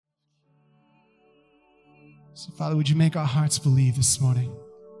So, Father, would you make our hearts believe this morning,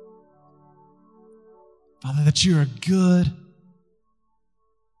 Father, that you are good,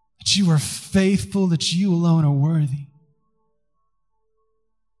 that you are faithful, that you alone are worthy.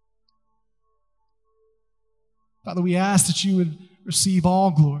 Father, we ask that you would receive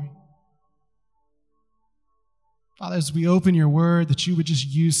all glory. Father, as we open your word, that you would just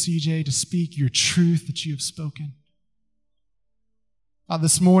use CJ to speak your truth that you have spoken. Father,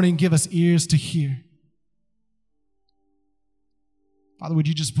 this morning, give us ears to hear. Father, would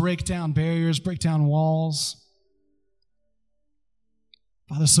you just break down barriers, break down walls?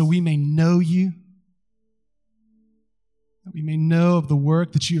 Father, so we may know you, that we may know of the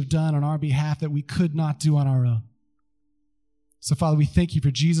work that you have done on our behalf that we could not do on our own. So, Father, we thank you for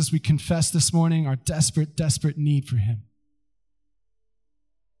Jesus. We confess this morning our desperate, desperate need for him.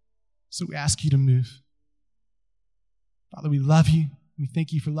 So we ask you to move. Father, we love you. We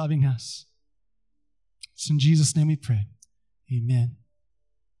thank you for loving us. It's in Jesus' name we pray. Amen.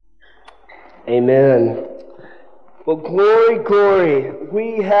 Amen. Well, glory, glory.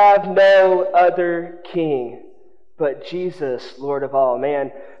 We have no other King but Jesus, Lord of all.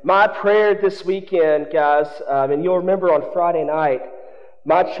 Man, my prayer this weekend, guys, and you'll remember on Friday night,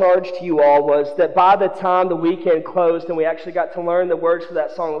 my charge to you all was that by the time the weekend closed and we actually got to learn the words for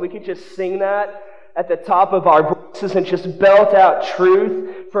that song, that we could just sing that at the top of our voices and just belt out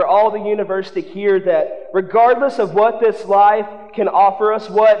truth for all the universe to hear, that regardless of what this life can offer us,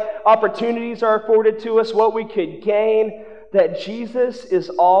 what opportunities are afforded to us, what we could gain, that Jesus is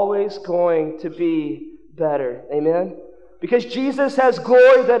always going to be better. Amen? Because Jesus has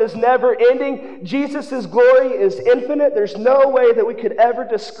glory that is never ending. Jesus' glory is infinite. There's no way that we could ever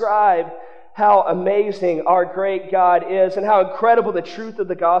describe how amazing our great God is and how incredible the truth of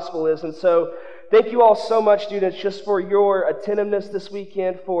the gospel is. And so, thank you all so much, students, just for your attentiveness this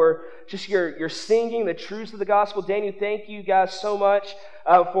weekend, for just your singing the truths of the gospel. Daniel, thank you guys so much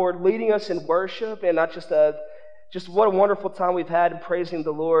for leading us in worship, and not just what a wonderful time we've had in praising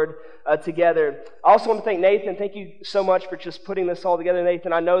the Lord together. I also want to thank Nathan. Thank you so much for just putting this all together,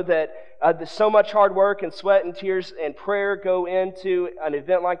 Nathan. I know that there's so much hard work and sweat and tears and prayer go into an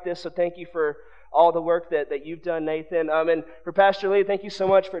event like this, so thank you for all the work that you've done, Nathan. And for Pastor Lee, thank you so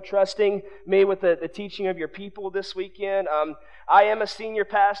much for trusting me with the teaching of your people this weekend. I am a senior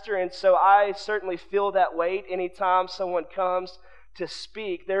pastor, and so I certainly feel that weight anytime someone comes to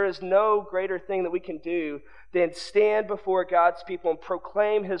speak. There is no greater thing that we can do than stand before God's people and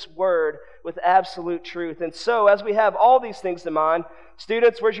proclaim His Word with absolute truth. And so, as we have all these things in mind,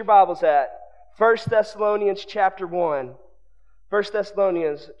 students, where's your Bibles at? 1 Thessalonians chapter 1. 1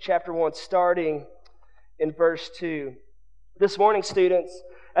 Thessalonians chapter 1, starting in verse 2. This morning, students,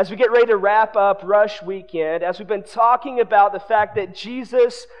 as we get ready to wrap up Rush Weekend, as we've been talking about the fact that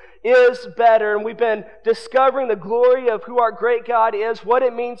Jesus is better, and we've been discovering the glory of who our great God is, what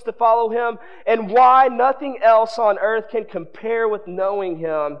it means to follow Him, and why nothing else on earth can compare with knowing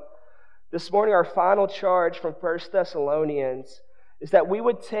Him. This morning, our final charge from 1 Thessalonians is that we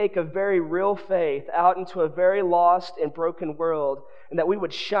would take a very real faith out into a very lost and broken world, and that we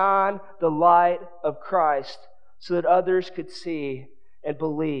would shine the light of Christ so that others could see and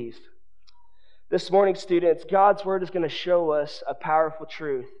believe. This morning, students, God's Word is going to show us a powerful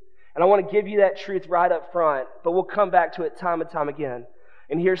truth. And I want to give you that truth right up front, but we'll come back to it time and time again.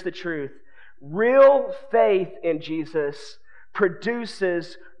 And here's the truth. Real faith in Jesus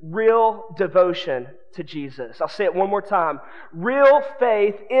produces real devotion to Jesus. I'll say it one more time. Real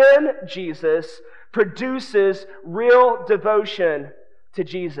faith in Jesus produces real devotion to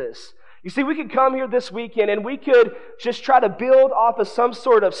Jesus. You see, we could come here this weekend and we could just try to build off of some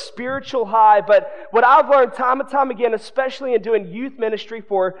sort of spiritual high, but what I've learned time and time again, especially in doing youth ministry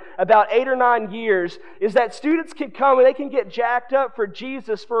for about 8 or 9 years, is that students can come and they can get jacked up for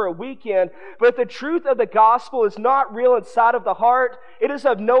Jesus for a weekend, but if the truth of the gospel is not real inside of the heart, it is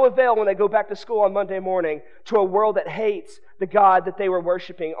of no avail when they go back to school on Monday morning to a world that hates the God that they were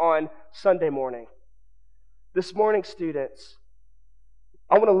worshiping on Sunday morning. This morning, students,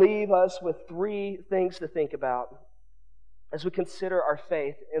 I want to leave us with 3 things to think about as we consider our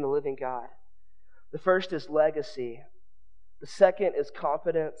faith in the living God. The first is legacy. The second is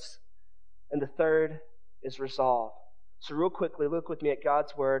confidence. And the third is resolve. So real quickly, look with me at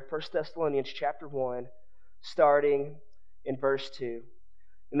God's Word, 1 Thessalonians chapter 1, starting in verse 2.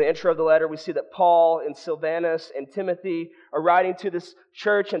 In the intro of the letter, we see that Paul and Silvanus and Timothy are writing to this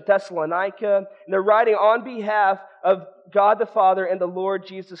church in Thessalonica, and they're writing on behalf of God the Father and the Lord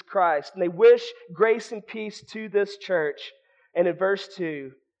Jesus Christ. And they wish grace and peace to this church. And in verse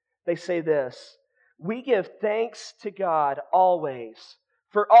 2, they say this: "We give thanks to God always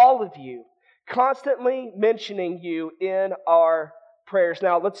for all of you, constantly mentioning you in our prayers.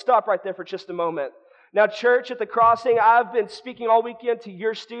 Now, let's stop right there for just a moment. Now, church at the Crossing, I've been speaking all weekend to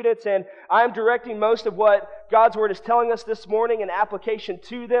your students, and I'm directing most of what God's Word is telling us this morning in application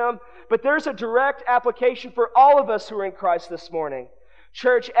to them. But there's a direct application for all of us who are in Christ this morning.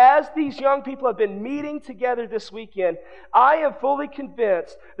 Church, as these young people have been meeting together this weekend, I am fully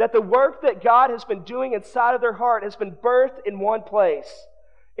convinced that the work that God has been doing inside of their heart has been birthed in one place,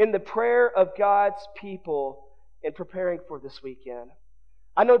 in the prayer of God's people in preparing for this weekend.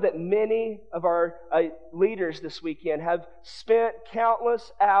 I know that many of our leaders this weekend have spent countless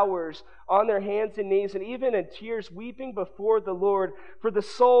hours on their hands and knees and even in tears weeping before the Lord for the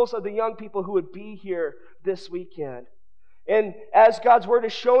souls of the young people who would be here this weekend. And as God's Word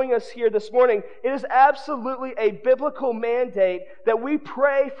is showing us here this morning, it is absolutely a biblical mandate that we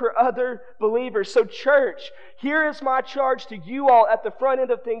pray for other believers. So church, here is my charge to you all at the front end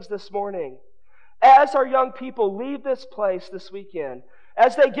of things this morning. As our young people leave this place this weekend,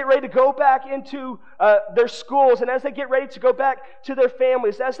 as they get ready to go back into their schools, and as they get ready to go back to their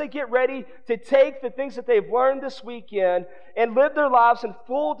families, as they get ready to take the things that they've learned this weekend and live their lives in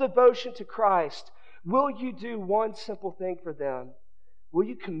full devotion to Christ, will you do one simple thing for them? Will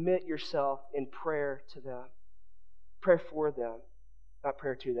you commit yourself in prayer to them? Prayer for them. Not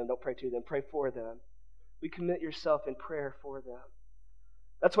prayer to them. Don't pray to them. Pray for them. Will you commit yourself in prayer for them?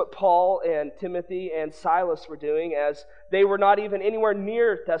 That's what Paul and Timothy and Silas were doing as they were not even anywhere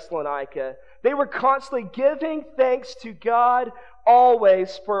near Thessalonica. They were constantly giving thanks to God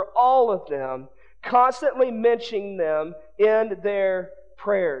always for all of them, constantly mentioning them in their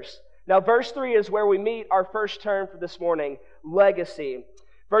prayers. Now, verse 3 is where we meet our first term for this morning, legacy.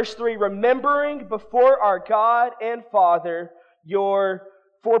 Verse 3, remembering before our God and Father your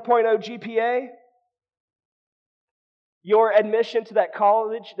 4.0 GPA, your admission to that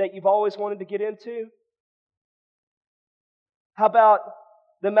college that you've always wanted to get into? How about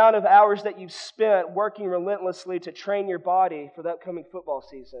the amount of hours that you've spent working relentlessly to train your body for the upcoming football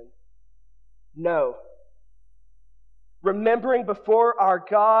season? No. Remembering before our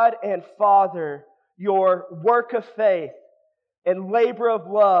God and Father your work of faith and labor of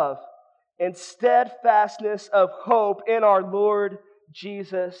love and steadfastness of hope in our Lord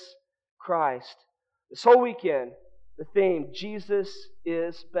Jesus Christ. This whole weekend, the theme, Jesus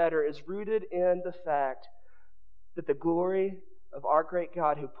is better, is rooted in the fact that the glory of our great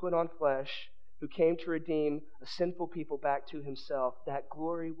God who put on flesh, who came to redeem a sinful people back to Himself, that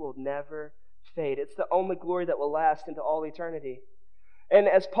glory will never fade. It's the only glory that will last into all eternity. And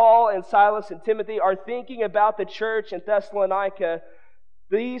as Paul and Silas and Timothy are thinking about the church in Thessalonica,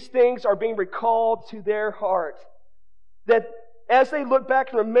 these things are being recalled to their heart. That as they look back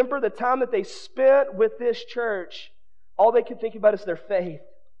and remember the time that they spent with this church, all they can think about is their faith,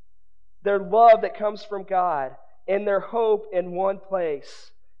 their love that comes from God, and their hope in one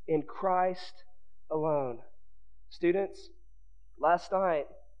place, in Christ alone. Students, last night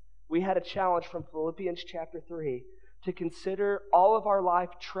we had a challenge from Philippians chapter 3 to consider all of our life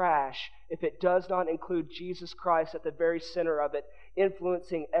trash if it does not include Jesus Christ at the very center of it,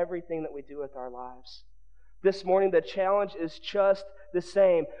 influencing everything that we do with our lives. This morning, the challenge is just the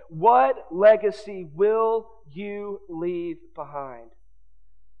same. What legacy will you leave behind?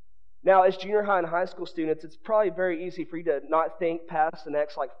 Now, as junior high and high school students, it's probably very easy for you to not think past the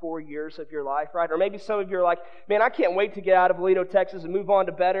next 4 years of your life, right? Or maybe some of you are like, man, I can't wait to get out of Aledo, Texas and move on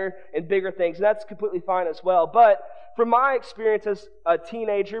to better and bigger things. And that's completely fine as well. But from my experience as a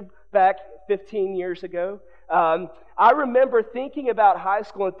teenager back 15 years ago, I remember thinking about high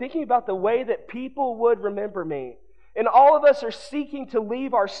school and thinking about the way that people would remember me. And all of us are seeking to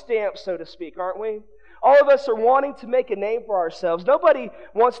leave our stamp, so to speak, aren't we? All of us are wanting to make a name for ourselves. Nobody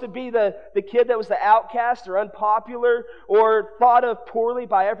wants to be the kid that was the outcast or unpopular or thought of poorly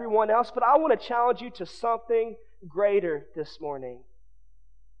by everyone else. But I want to challenge you to something greater this morning.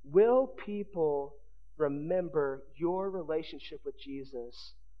 Will people remember your relationship with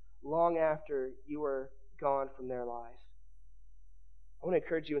Jesus long after you are gone from their life? I want to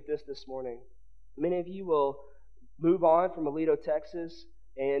encourage you with this morning. Many of you will move on from Aledo, Texas,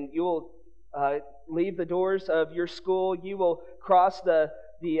 and you will leave the doors of your school. You will cross the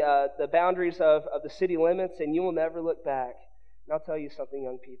boundaries of the city limits, and you will never look back. And I'll tell you something,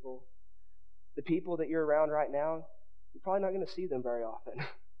 young people. The people that you're around right now, you're probably not going to see them very often.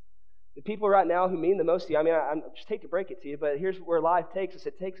 The people right now who mean the most to you, I just hate to break it to you, but here's where life takes us.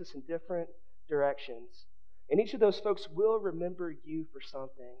 It takes us in different directions. And each of those folks will remember you for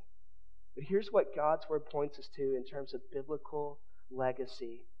something. But here's what God's Word points us to in terms of biblical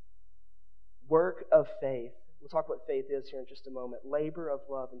legacy. Work of faith. We'll talk what faith is here in just a moment. Labor of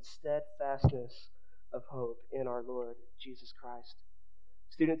love and steadfastness of hope in our Lord Jesus Christ.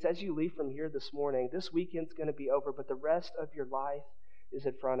 Students, as you leave from here this morning, this weekend's going to be over, but the rest of your life is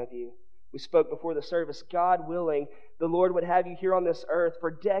in front of you. We spoke before the service, God willing, the Lord would have you here on this earth for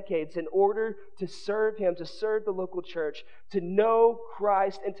decades in order to serve Him, to serve the local church, to know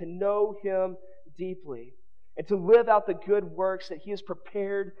Christ and to know Him deeply, and to live out the good works that He has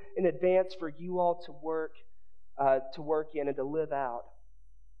prepared in advance for you all to work in and to live out.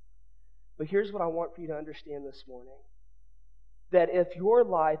 But here's what I want for you to understand this morning. That if your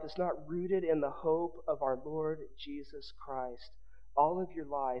life is not rooted in the hope of our Lord Jesus Christ, all of your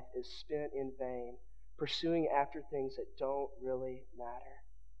life is spent in vain, pursuing after things that don't really matter.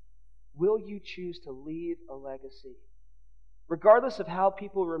 Will you choose to leave a legacy? Regardless of how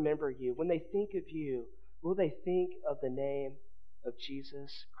people remember you, when they think of you, will they think of the name of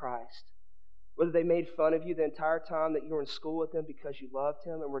Jesus Christ? Whether they made fun of you the entire time that you were in school with them because you loved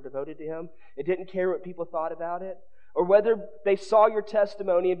Him and were devoted to Him and didn't care what people thought about it, or whether they saw your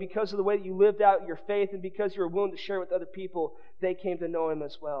testimony and because of the way that you lived out your faith and because you were willing to share with other people, they came to know Him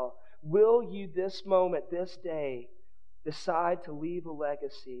as well. Will you this moment, this day, decide to leave a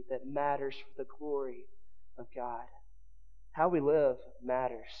legacy that matters for the glory of God? How we live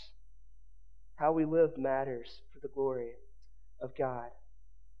matters. How we live matters for the glory of God.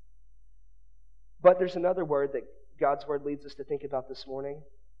 But there's another word that God's Word leads us to think about this morning,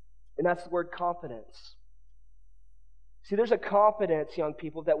 and that's the word confidence. See, there's a confidence, young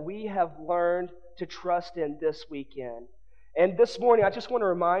people, that we have learned to trust in this weekend. And this morning, I just want to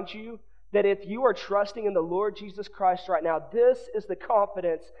remind you that if you are trusting in the Lord Jesus Christ right now, this is the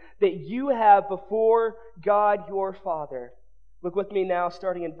confidence that you have before God your Father. Look with me now,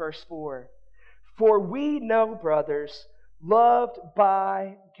 starting in verse 4. For we know, brothers, loved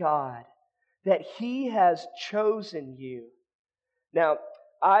by God, that He has chosen you. Now,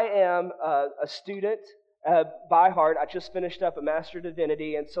 I am a student by heart. I just finished up a Master of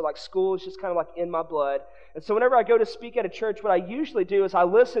Divinity, and so school is just kind of in my blood. And so whenever I go to speak at a church, what I usually do is I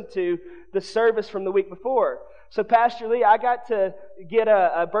listen to the service from the week before. So Pastor Lee, I got to get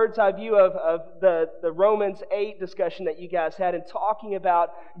a bird's eye view of the Romans 8 discussion that you guys had and talking about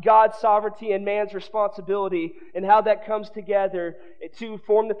God's sovereignty and man's responsibility and how that comes together to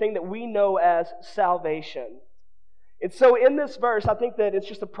form the thing that we know as salvation. And so in this verse, I think that it's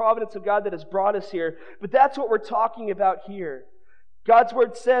just the providence of God that has brought us here. But that's what we're talking about here. God's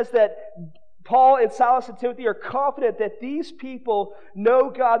Word says that Paul and Silas and Timothy are confident that these people know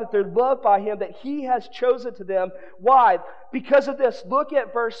God, that they're loved by Him, that He has chosen to them. Why? Because of this. Look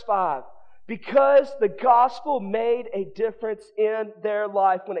at verse 5. Because the gospel made a difference in their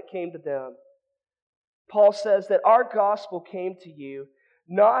life when it came to them. Paul says that our gospel came to you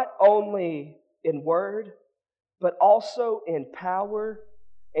not only in word, but also in power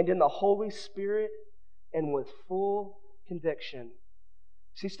and in the Holy Spirit and with full conviction.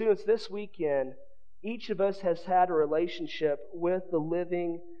 See, students, this weekend, each of us has had a relationship with the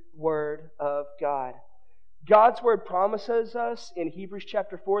living Word of God. God's Word promises us in Hebrews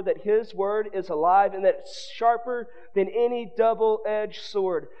chapter 4 that His Word is alive and that it's sharper than any double-edged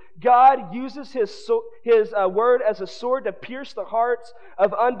sword. God uses His Word as a sword to pierce the hearts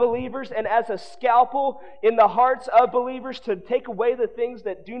of unbelievers and as a scalpel in the hearts of believers to take away the things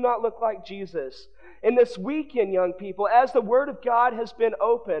that do not look like Jesus. And this weekend, young people, as the Word of God has been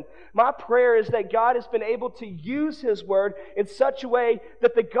opened, my prayer is that God has been able to use His Word in such a way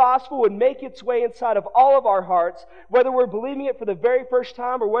that the gospel would make its way inside of all of our hearts, whether we're believing it for the very first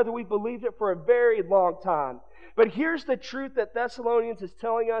time or whether we've believed it for a very long time. But here's the truth that Thessalonians is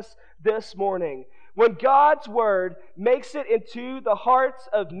telling us this morning. When God's Word makes it into the hearts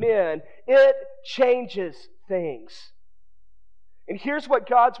of men, it changes things. And here's what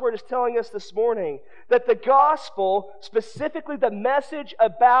God's Word is telling us this morning, that the gospel, specifically the message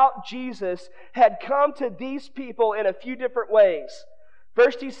about Jesus, had come to these people in a few different ways.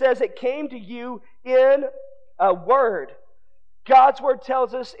 First, he says it came to you in a word. God's Word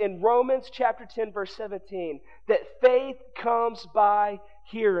tells us in Romans chapter 10, verse 17, that faith comes by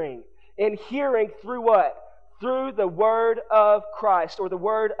hearing. And hearing through what? Through the Word of Christ, or the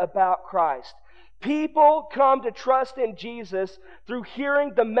Word about Christ. People come to trust in Jesus through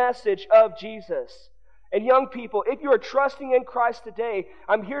hearing the message of Jesus. And young people, if you are trusting in Christ today,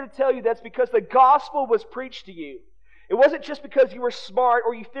 I'm here to tell you that's because the gospel was preached to you. It wasn't just because you were smart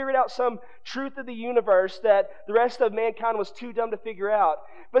or you figured out some truth of the universe that the rest of mankind was too dumb to figure out.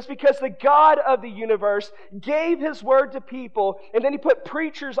 But it's because the God of the universe gave His Word to people, and then He put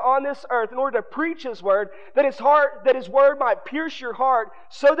preachers on this earth in order to preach His Word, that His Word might pierce your heart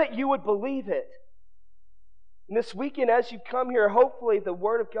so that you would believe it. And this weekend, as you come here, hopefully the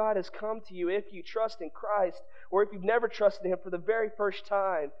Word of God has come to you if you trust in Christ, or if you've never trusted Him for the very first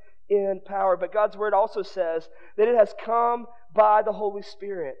time in power. But God's Word also says that it has come by the Holy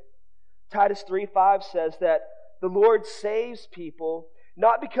Spirit. Titus 3:5 says that the Lord saves people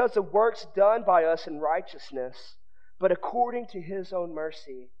not because of works done by us in righteousness, but according to His own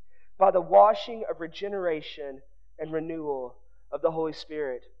mercy, by the washing of regeneration and renewal of the Holy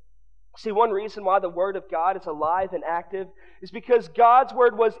Spirit. See, one reason why the Word of God is alive and active is because God's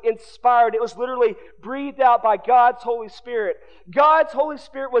Word was inspired. It was literally breathed out by God's Holy Spirit. God's Holy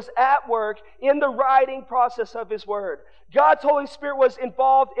Spirit was at work in the writing process of His Word. God's Holy Spirit was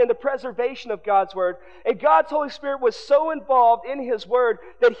involved in the preservation of God's Word. And God's Holy Spirit was so involved in His Word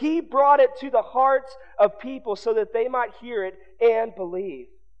that He brought it to the hearts of people so that they might hear it and believe.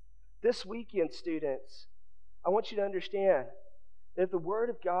 This weekend, students, I want you to understand that if the Word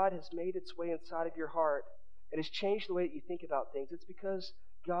of God has made its way inside of your heart and has changed the way that you think about things, it's because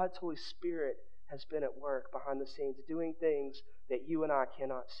God's Holy Spirit has been at work behind the scenes, doing things that you and I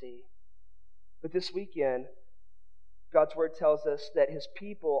cannot see. But this weekend, God's Word tells us that His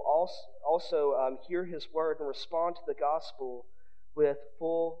people also hear His Word and respond to the gospel with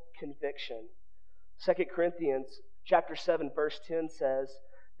full conviction. 2 Corinthians chapter 7, verse 10 says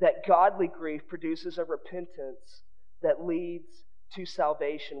that godly grief produces a repentance that leads to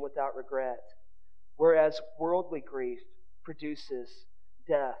salvation without regret, whereas worldly grief produces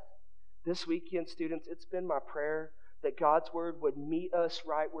death. This weekend, students, it's been my prayer that God's Word would meet us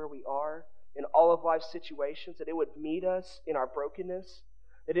right where we are in all of life's situations, that it would meet us in our brokenness,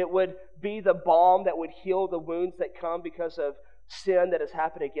 that it would be the balm that would heal the wounds that come because of sin that has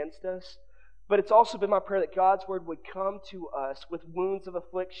happened against us. But it's also been my prayer that God's Word would come to us with wounds of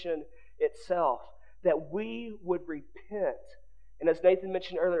affliction itself, that we would repent. And as Nathan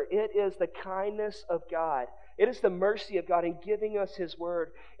mentioned earlier, it is the kindness of God. It is the mercy of God in giving us His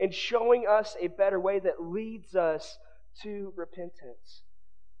Word and showing us a better way that leads us to repentance.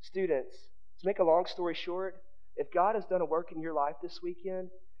 Students, to make a long story short, if God has done a work in your life this weekend,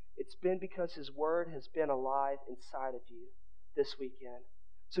 it's been because His Word has been alive inside of you this weekend.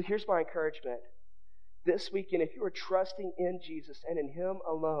 So here's my encouragement. This weekend, if you are trusting in Jesus and in Him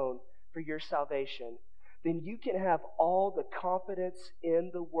alone for your salvation, then you can have all the confidence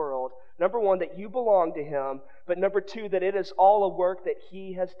in the world. Number one, that you belong to Him, but number two, that it is all a work that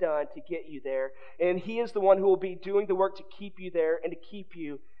He has done to get you there. And He is the one who will be doing the work to keep you there and to keep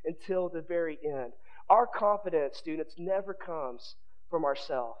you until the very end. Our confidence, students, never comes from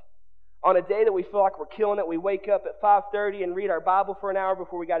ourselves. On a day that we feel like we're killing it, we wake up at 5:30 and read our Bible for an hour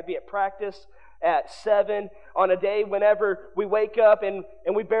before we got to be at practice at 7. On a day whenever we wake up and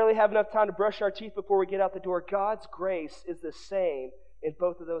we barely have enough time to brush our teeth before we get out the door, God's grace is the same in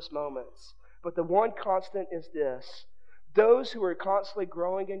both of those moments. But the one constant is this: those who are constantly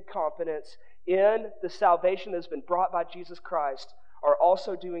growing in confidence in the salvation that has been brought by Jesus Christ are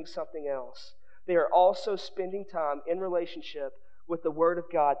also doing something else. They are also spending time in relationship with the Word of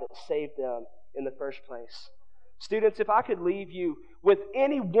God that saved them in the first place. Students, if I could leave you with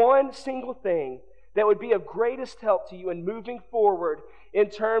any one single thing that would be of greatest help to you in moving forward in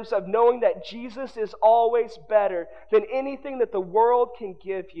terms of knowing that Jesus is always better than anything that the world can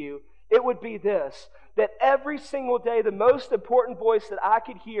give you, it would be this: that every single day, the most important voice that I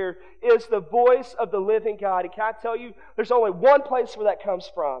could hear is the voice of the living God. And can I tell you, there's only one place where that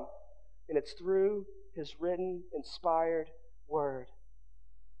comes from, and it's through His written, inspired Word.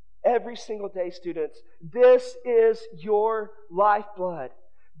 Every single day, students, this is your lifeblood.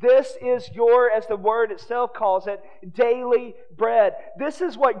 This is your, as the Word itself calls it, daily bread. This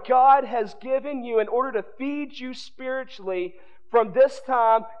is what God has given you in order to feed you spiritually from this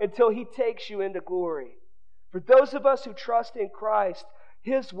time until He takes you into glory. For those of us who trust in Christ,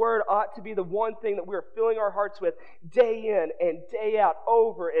 His Word ought to be the one thing that we're filling our hearts with day in and day out,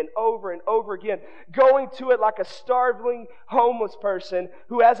 over and over and over again, going to it like a starving homeless person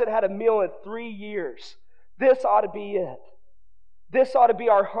who hasn't had a meal in 3 years. This ought to be it. This ought to be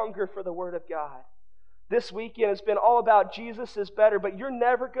our hunger for the Word of God. This weekend has been all about Jesus is better, but you're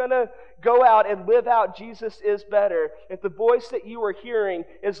never going to go out and live out Jesus is better if the voice that you are hearing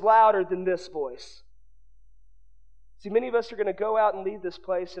is louder than this voice. See, many of us are going to go out and leave this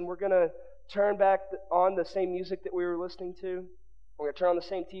place, and we're going to turn back on the same music that we were listening to. We're going to turn on the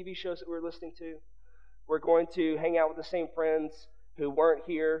same TV shows that we were listening to. We're going to hang out with the same friends who weren't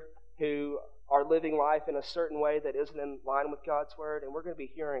here, who are living life in a certain way that isn't in line with God's Word, and we're going to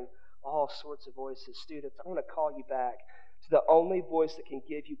be hearing all sorts of voices. Students, I want to call you back to the only voice that can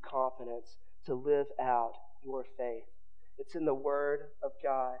give you confidence to live out your faith. It's in the Word of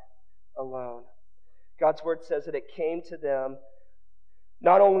God alone. God's word says that it came to them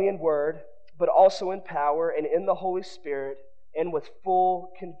not only in word, but also in power and in the Holy Spirit and with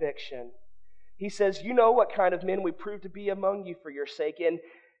full conviction. He says, you know what kind of men we proved to be among you for your sake. And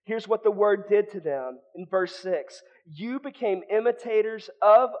here's what the word did to them in verse 6. You became imitators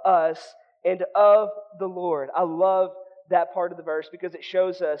of us and of the Lord. I love that part of the verse because it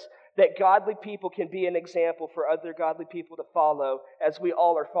shows us that godly people can be an example for other godly people to follow as we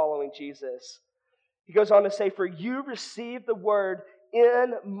all are following Jesus. He goes on to say, for you received the word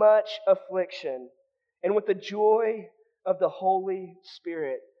in much affliction and with the joy of the Holy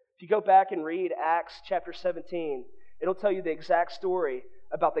Spirit. If you go back and read Acts chapter 17, it'll tell you the exact story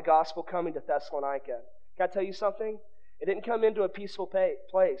about the gospel coming to Thessalonica. Can I tell you something? It didn't come into a peaceful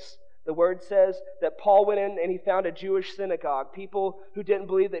place. The word says that Paul went in and he found a Jewish synagogue, people who didn't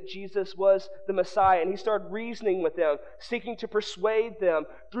believe that Jesus was the Messiah, and he started reasoning with them, seeking to persuade them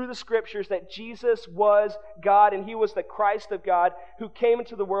through the scriptures that Jesus was God and he was the Christ of God who came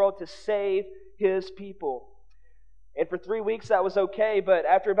into the world to save his people. And for 3 weeks that was okay, but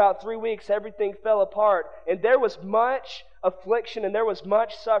after about 3 weeks everything fell apart, and there was much affliction and there was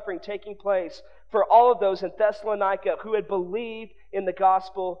much suffering taking place for all of those in Thessalonica who had believed in the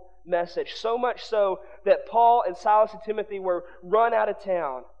gospel message. So much so that Paul and Silas and Timothy were run out of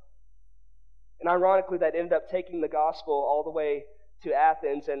town. And ironically, that ended up taking the gospel all the way to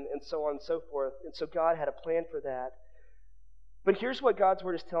Athens and so on and so forth. And so God had a plan for that. But here's what God's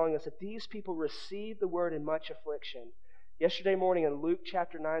word is telling us, that these people received the word in much affliction. Yesterday morning in Luke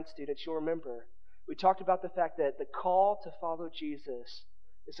chapter 9, students, you'll remember, we talked about the fact that the call to follow Jesus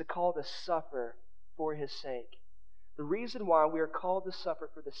is a call to suffer for his sake. The reason why we are called to suffer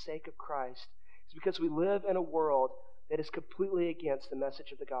for the sake of Christ is because we live in a world that is completely against the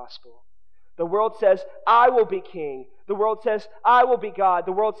message of the gospel. The world says, I will be king. The world says, I will be God.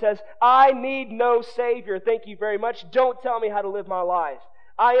 The world says, I need no Savior. Thank you very much. Don't tell me how to live my life.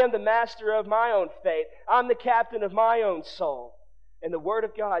 I am the master of my own fate. I'm the captain of my own soul. And the Word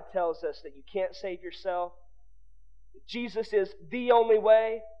of God tells us that you can't save yourself. Jesus is the only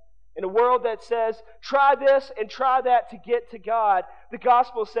way. In a world that says, try this and try that to get to God, the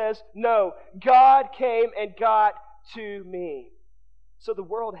gospel says, no, God came and got to me. So the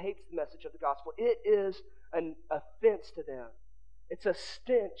world hates the message of the gospel. It is an offense to them. It's a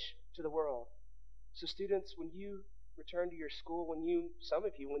stench to the world. So students, when you return to your school, when you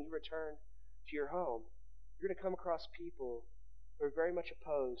return to your home, you're going to come across people who are very much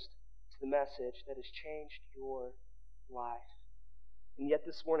opposed to the message that has changed your life. And yet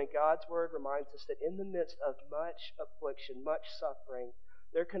this morning, God's word reminds us that in the midst of much affliction, much suffering,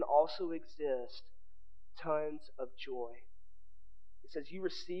 there can also exist tons of joy. It says, you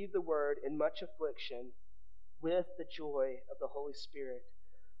received the word in much affliction with the joy of the Holy Spirit,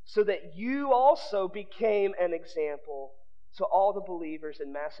 so that you also became an example to all the believers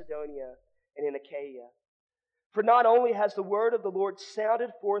in Macedonia and in Achaia. For not only has the word of the Lord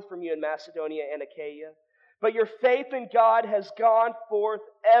sounded forth from you in Macedonia and Achaia, but your faith in God has gone forth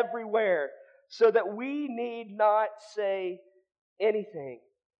everywhere, so that we need not say anything.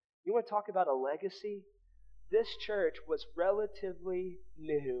 You want to talk about a legacy? This church was relatively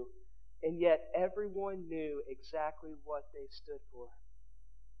new, and yet everyone knew exactly what they stood for.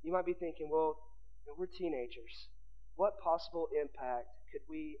 You might be thinking, well, we're teenagers. What possible impact could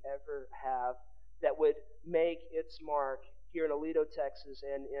we ever have that would make its mark here in Aledo, Texas,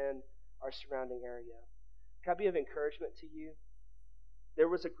 and in our surrounding area? Can I be of encouragement to you? There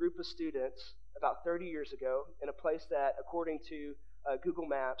was a group of students about 30 years ago in a place that, according to Google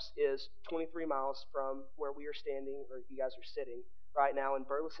Maps, is 23 miles from where we are standing, or you guys are sitting right now, in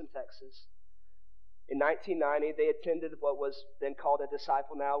Burleson, Texas. In 1990, they attended what was then called a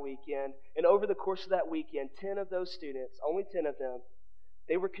Disciple Now weekend. And over the course of that weekend, 10 of those students, only 10 of them,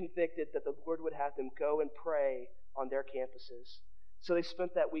 they were convicted that the Lord would have them go and pray on their campuses. So they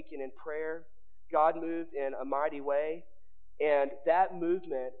spent that weekend in prayer. God moved in a mighty way, and that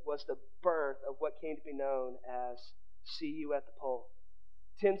movement was the birth of what came to be known as See You at the Pole.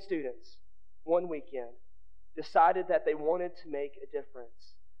 10 students, one weekend, decided that they wanted to make a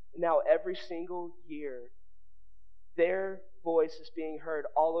difference. Now every single year, their voice is being heard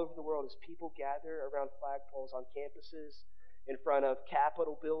all over the world as people gather around flagpoles on campuses, in front of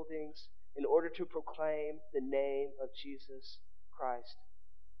Capitol buildings, in order to proclaim the name of Jesus Christ.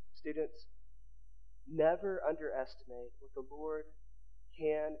 Students, never underestimate what the Lord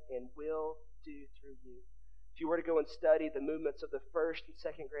can and will do through you. If you were to go and study the movements of the first and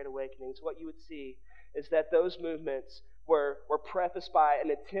second Great Awakenings, what you would see is that those movements were prefaced by an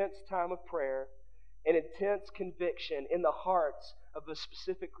intense time of prayer, an intense conviction in the hearts of a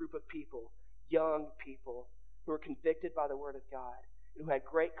specific group of people. young people who were convicted by the Word of God and who had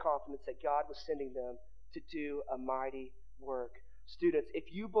great confidence that God was sending them to do a mighty work. Students, if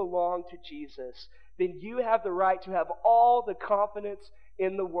you belong to Jesus, then you have the right to have all the confidence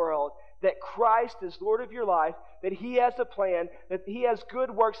in the world that Christ is Lord of your life, that He has a plan, that He has good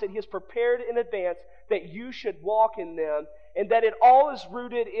works that He has prepared in advance, that you should walk in them, and that it all is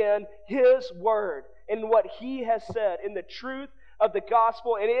rooted in His Word, in what He has said, in the truth of the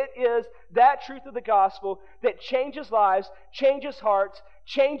gospel. And it is that truth of the gospel that changes lives, changes hearts,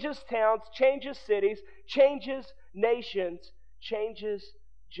 changes towns, changes cities, changes nations, changes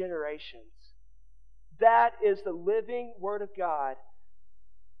generations. That is the living Word of God.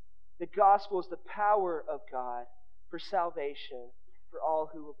 The gospel is the power of God for salvation for all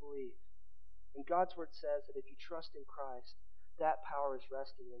who will believe. And God's Word says that if you trust in Christ, that power is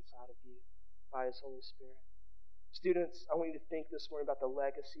resting inside of you by His Holy Spirit. Students, I want you to think this morning about the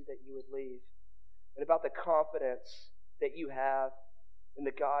legacy that you would leave and about the confidence that you have in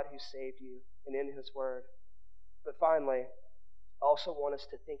the God who saved you and in His Word. But finally, I also want us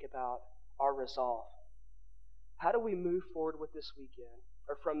to think about our resolve. How do we move forward with this weekend,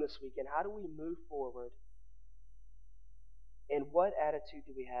 or from this weekend? How do we move forward? And what attitude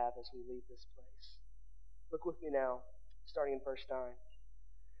do we have as we leave this place? Look with me now, starting in verse 9.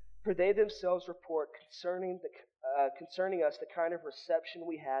 For they themselves report concerning us the kind of reception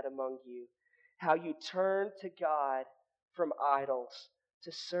we had among you, how you turned to God from idols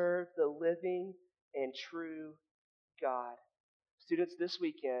to serve the living and true God. Students, this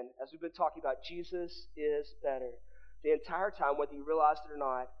weekend, as we've been talking about, Jesus is better. The entire time, whether you realize it or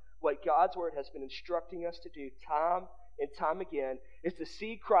not, what God's Word has been instructing us to do time and time again is to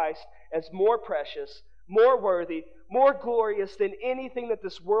see Christ as more precious, more worthy, more glorious than anything that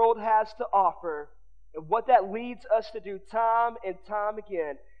this world has to offer. And what that leads us to do time and time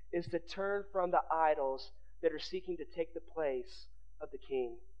again is to turn from the idols that are seeking to take the place of the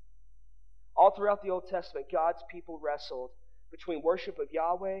King. All throughout the Old Testament, God's people wrestled between worship of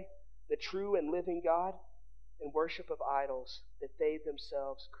Yahweh, the true and living God, and worship of idols that they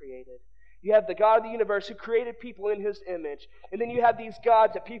themselves created. You have the God of the universe who created people in His image. And then you have these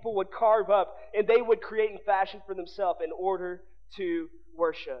gods that people would carve up and they would create and fashion for themselves in order to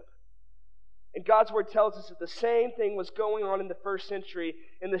worship. And God's Word tells us that the same thing was going on in the first century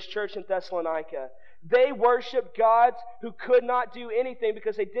in this church in Thessalonica. They worshiped gods who could not do anything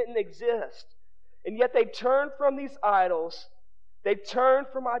because they didn't exist. And yet they turned from these idols. They turned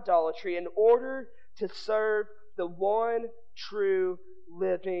from idolatry in order to serve the one true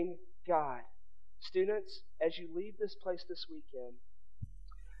living God. Students, as you leave this place this weekend,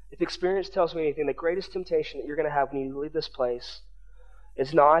 if experience tells me anything, the greatest temptation that you're going to have when you leave this place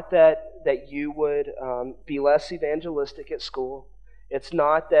is not that you would be less evangelistic at school. It's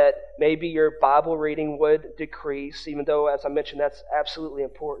not that maybe your Bible reading would decrease, even though, as I mentioned, that's absolutely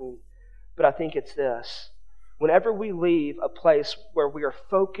important. But I think it's this. Whenever we leave a place where we are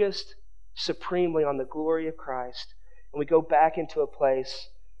focused supremely on the glory of Christ, and we go back into a place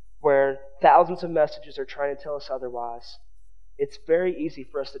where thousands of messages are trying to tell us otherwise, it's very easy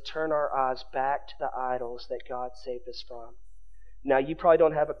for us to turn our eyes back to the idols that God saved us from. Now, you probably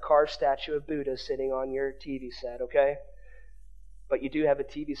don't have a carved statue of Buddha sitting on your TV set, okay? But you do have a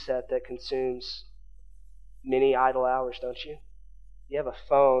TV set that consumes many idle hours, don't you? You have a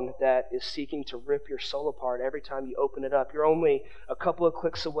phone that is seeking to rip your soul apart every time you open it up. You're only a couple of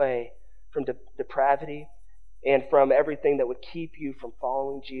clicks away from depravity and from everything that would keep you from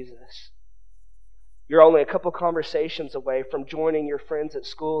following Jesus. You're only a couple conversations away from joining your friends at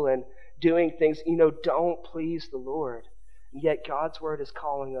school and doing things don't please the Lord. And yet God's Word is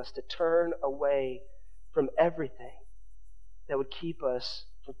calling us to turn away from everything that would keep us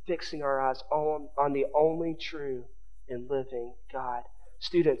from fixing our eyes on the only true and living God.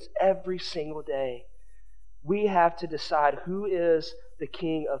 Students, every single day, we have to decide who is the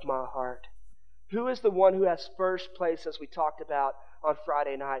King of my heart. Who is the one who has first place, as we talked about on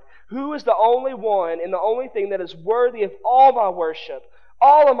Friday night? Who is the only one and the only thing that is worthy of all my worship,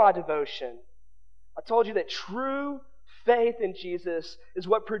 all of my devotion? I told you that true faith in Jesus is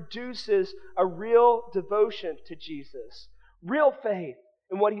what produces a real devotion to Jesus. Real faith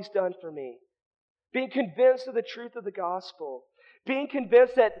in what He's done for me. Being convinced of the truth of the gospel. Being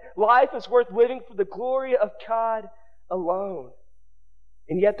convinced that life is worth living for the glory of God alone.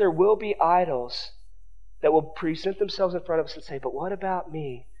 And yet there will be idols that will present themselves in front of us and say, but what about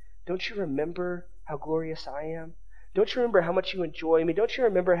me? Don't you remember how glorious I am? Don't you remember how much you enjoy me? Don't you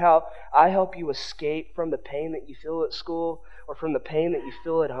remember how I help you escape from the pain that you feel at school or from the pain that you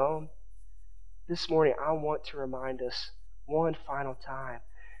feel at home? This morning, I want to remind us one final time.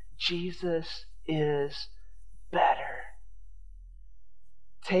 Jesus is better.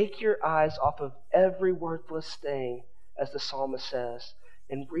 Take your eyes off of every worthless thing, as the psalmist says,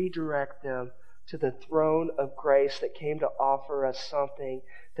 and redirect them to the throne of grace that came to offer us something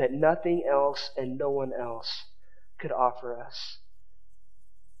that nothing else and no one else could offer us.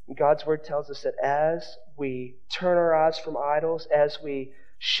 And God's word tells us that as we turn our eyes from idols, as we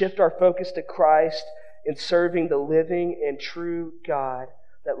shift our focus to Christ in serving the living and true God,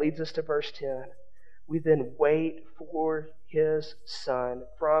 that leads us to verse 10. We then wait for His Son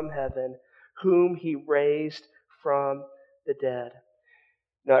from heaven, whom He raised from the dead.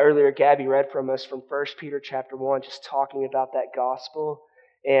 Now, earlier, Gabby read from us from 1 Peter chapter 1, just talking about that gospel.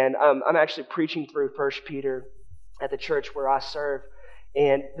 And I'm actually preaching through 1 Peter at the church where I serve.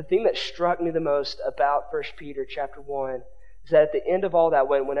 And the thing that struck me the most about 1 Peter chapter 1 is that at the end of all that,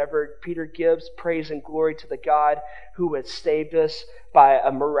 whenever Peter gives praise and glory to the God who has saved us by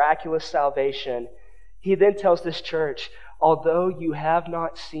a miraculous salvation, he then tells this church, although you have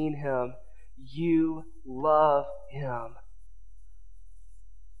not seen Him, you love Him.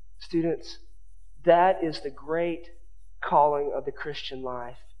 Students, that is the great calling of the Christian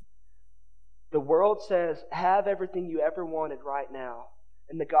life. The world says, have everything you ever wanted right now.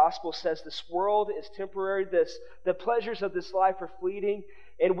 And the gospel says this world is temporary, the pleasures of this life are fleeting,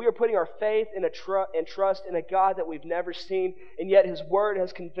 and we are putting our faith and trust in a God that we've never seen, and yet His Word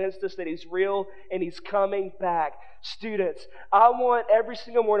has convinced us that He's real and He's coming back. Students, I want every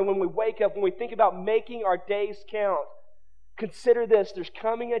single morning when we wake up, when we think about making our days count, consider this: there's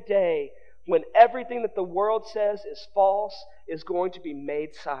coming a day when everything that the world says is false is going to be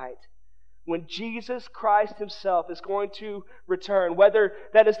made sight. When Jesus Christ Himself is going to return, whether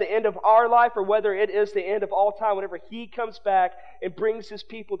that is the end of our life or whether it is the end of all time, whenever He comes back and brings His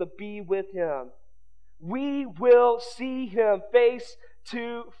people to be with Him, we will see Him face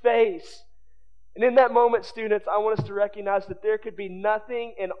to face. And in that moment, students, I want us to recognize that there could be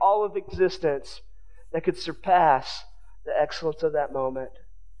nothing in all of existence that could surpass the excellence of that moment.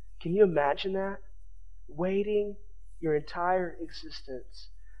 Can you imagine that? Waiting your entire existence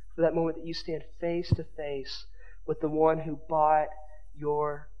for that moment that you stand face to face with the one who bought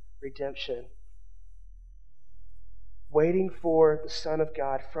your redemption. Waiting for the Son of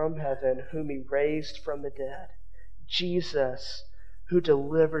God from heaven, whom He raised from the dead. Jesus, who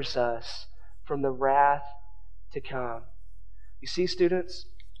delivers us from the wrath to come. You see, students,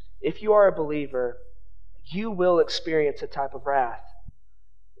 if you are a believer, you will experience a type of wrath.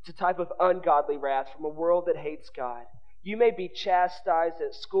 It's a type of ungodly wrath from a world that hates God. You may be chastised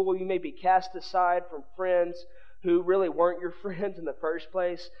at school. You may be cast aside from friends who really weren't your friends in the first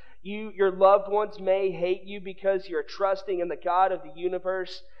place. Your loved ones may hate you because you're trusting in the God of the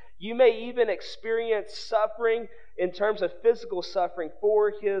universe. You may even experience suffering in terms of physical suffering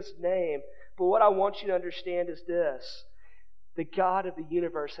for His name. But what I want you to understand is this: the God of the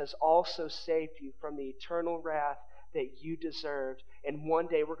universe has also saved you from the eternal wrath that you deserved. And one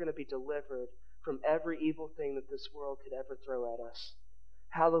day we're going to be delivered from every evil thing that this world could ever throw at us.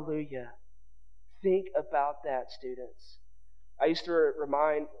 Hallelujah. Think about that, students. I used to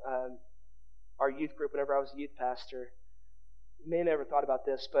remind our youth group whenever I was a youth pastor. You may have never thought about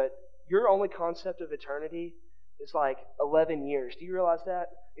this, but your only concept of eternity is like 11 years. Do you realize that?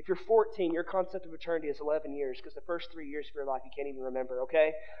 If you're 14, your concept of eternity is 11 years, because the first 3 years of your life you can't even remember,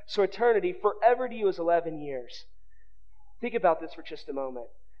 okay? So eternity, forever to you, is 11 years. Think about this for just a moment.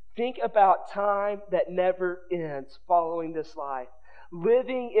 Think about time that never ends following this life.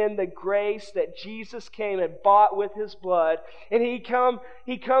 Living in the grace that Jesus came and bought with His blood. And He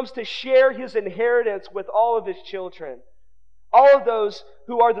comes to share His inheritance with all of His children. All of those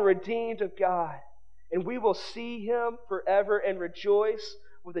who are the redeemed of God. And we will see Him forever and rejoice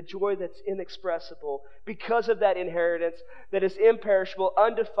with a joy that's inexpressible because of that inheritance that is imperishable,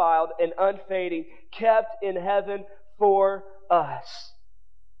 undefiled, and unfading, kept in heaven for us.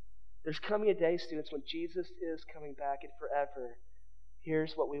 There's coming a day, students, when Jesus is coming back, and forever,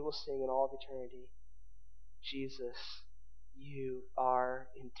 here's what we will sing in all of eternity. Jesus, you are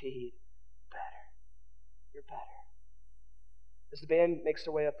indeed better. You're better. As the band makes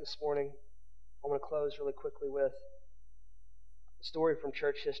their way up this morning, I want to close really quickly with a story from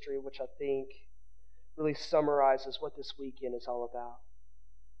church history, which I think really summarizes what this weekend is all about.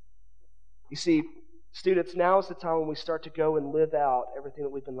 You see, students, now is the time when we start to go and live out everything that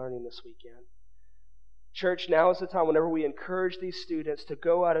we've been learning this weekend. Church, now is the time whenever we encourage these students to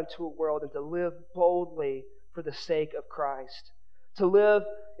go out into a world and to live boldly for the sake of Christ. To live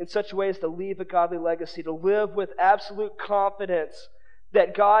in such a way as to leave a godly legacy. To live with absolute confidence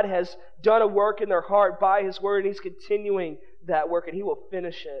that God has done a work in their heart by His Word, and He's continuing that work, and He will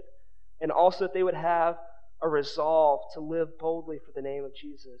finish it and also that they would have a resolve to live boldly for the name of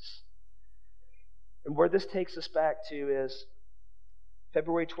Jesus. And where this takes us back to is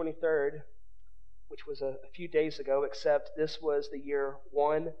February 23rd, which was a few days ago, except this was the year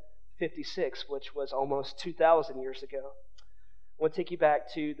 156, which was almost 2,000 years ago. I want to take you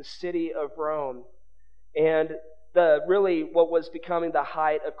back to the city of Rome and what was becoming the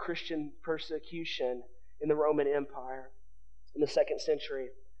height of Christian persecution in the Roman Empire in the 2nd century.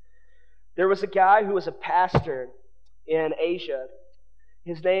 There was a guy who was a pastor in Asia.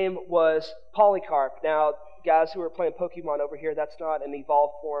 His name was Polycarp. Now, guys who are playing Pokemon over here, that's not an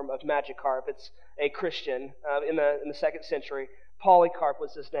evolved form of Magikarp. It's a Christian in the 2nd century. Polycarp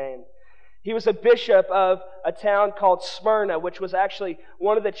was his name. He was a bishop of a town called Smyrna, which was actually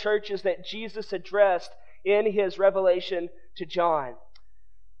one of the churches that Jesus addressed in his revelation to John.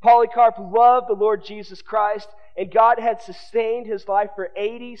 Polycarp loved the Lord Jesus Christ, and God had sustained his life for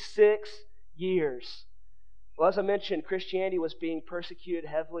 86 years. Well, as I mentioned, Christianity was being persecuted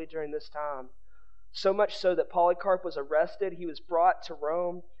heavily during this time. So much so that Polycarp was arrested. He was brought to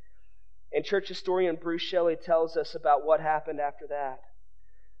Rome. And church historian Bruce Shelley tells us about what happened after that.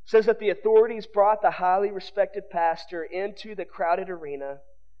 It says that the authorities brought the highly respected pastor into the crowded arena.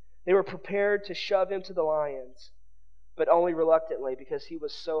 They were prepared to shove him to the lions, but only reluctantly because he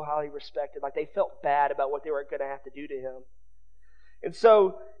was so highly respected. Like they felt bad about what they were going to have to do to him. And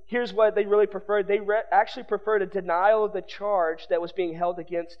so here's what they really preferred. They actually preferred a denial of the charge that was being held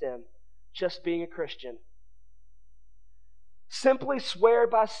against him, just being a Christian. Simply swear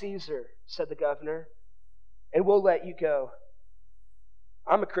by Caesar, said the governor, and we'll let you go.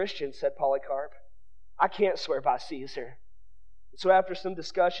 I'm a Christian, said Polycarp. I can't swear by Caesar. So after some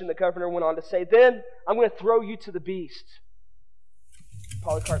discussion, the governor went on to say, then I'm going to throw you to the beast.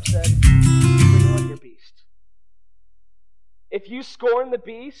 Polycarp said, bring on your beast. If you scorn the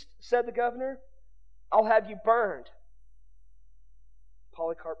beast, said the governor, I'll have you burned.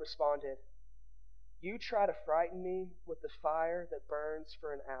 Polycarp responded, you try to frighten me with the fire that burns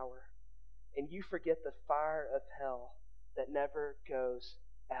for an hour, and you forget the fire of hell that never goes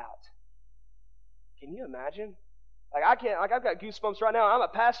out. Can you imagine? I've got goosebumps right now. I'm a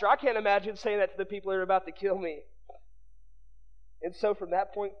pastor. I can't imagine saying that to the people that are about to kill me. And so from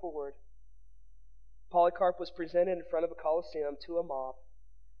that point forward, Polycarp was presented in front of a Colosseum to a mob.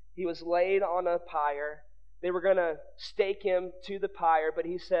 He was laid on a pyre. They were going to stake him to the pyre, but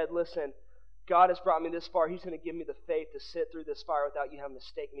he said, listen, God has brought me this far. He's going to give me the faith to sit through this fire without you having to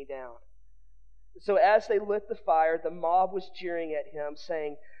stake me down. So as they lit the fire, the mob was jeering at him,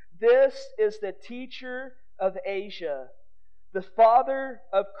 saying, this is the teacher of Asia, the father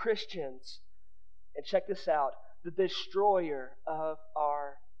of Christians. And check this out, the destroyer of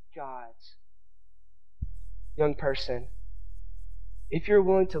our gods. Young person, if you're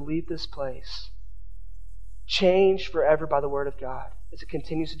willing to leave this place, changed forever by the Word of God, as it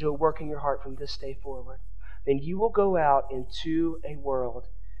continues to do a work in your heart from this day forward, then you will go out into a world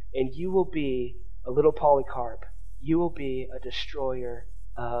and you will be a little Polycarp. You will be a destroyer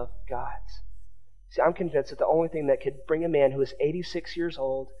of gods. See, I'm convinced that the only thing that could bring a man who is 86 years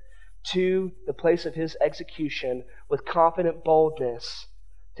old to the place of his execution with confident boldness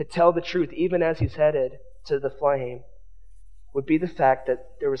to tell the truth, even as he's headed to the flame, would be the fact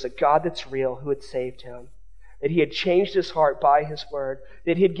that there was a God that's real who had saved him, that he had changed his heart by his word,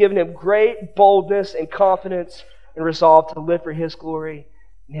 that he had given him great boldness and confidence and resolve to live for his glory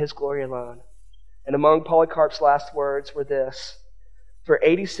and his glory alone. And among Polycarp's last words were this, for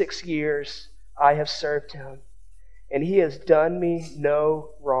 86 years I have served him, and he has done me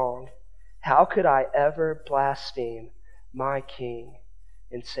no wrong. How could I ever blaspheme my King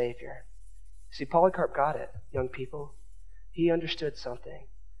and Savior? See, Polycarp got it, young people. He understood something,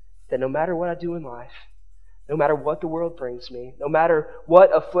 that no matter what I do in life, no matter what the world brings me, no matter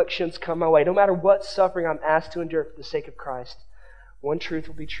what afflictions come my way, no matter what suffering I'm asked to endure for the sake of Christ, one truth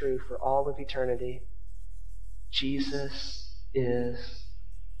will be true for all of eternity. Jesus is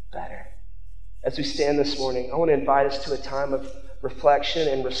better. As we stand this morning, I want to invite us to a time of reflection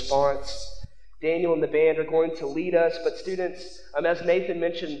and response. Daniel and the band are going to lead us, but students, as Nathan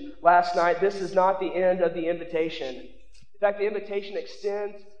mentioned last night, this is not the end of the invitation. In fact, the invitation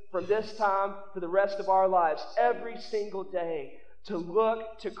extends from this time for the rest of our lives, every single day, to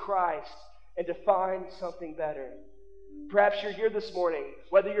look to Christ and to find something better. Perhaps you're here this morning,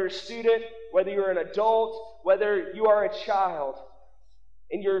 whether you're a student, whether you're an adult, whether you are a child,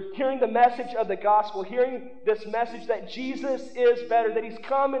 and you're hearing the message of the gospel, hearing this message that Jesus is better, that he's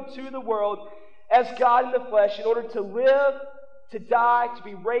come into the world as God in the flesh in order to live, to die, to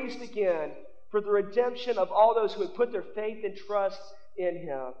be raised again for the redemption of all those who have put their faith and trust in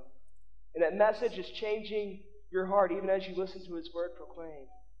him. And that message is changing your heart even as you listen to His word proclaimed.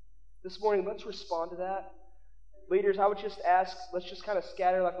 This morning, let's respond to that. Leaders, I would just ask, let's just kind of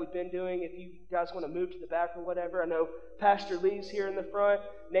scatter like we've been doing. If you guys want to move to the back or whatever. I know Pastor Lee's here in the front.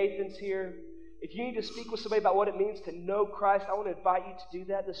 Nathan's here. If you need to speak with somebody about what it means to know Christ, I want to invite you to do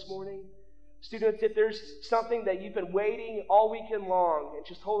that this morning. Students, if there's something that you've been waiting all weekend long and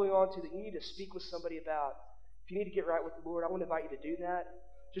just holding on to that you need to speak with somebody about, if you need to get right with the Lord, I want to invite you to do that.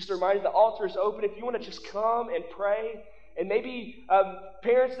 Just a reminder, the altar is open. If you want to just come and pray, and maybe,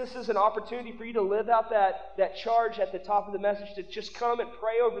 parents, this is an opportunity for you to live out that charge at the top of the message to just come and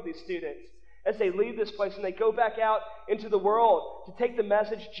pray over these students as they leave this place and they go back out into the world to take the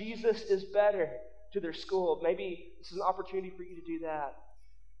message, Jesus is better, to their school. Maybe this is an opportunity for you to do that.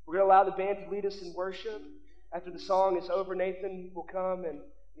 We're going to allow the band to lead us in worship. After the song is over, Nathan will come and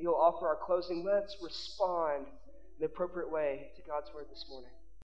he'll offer our closing. Let's respond in the appropriate way to God's word this morning.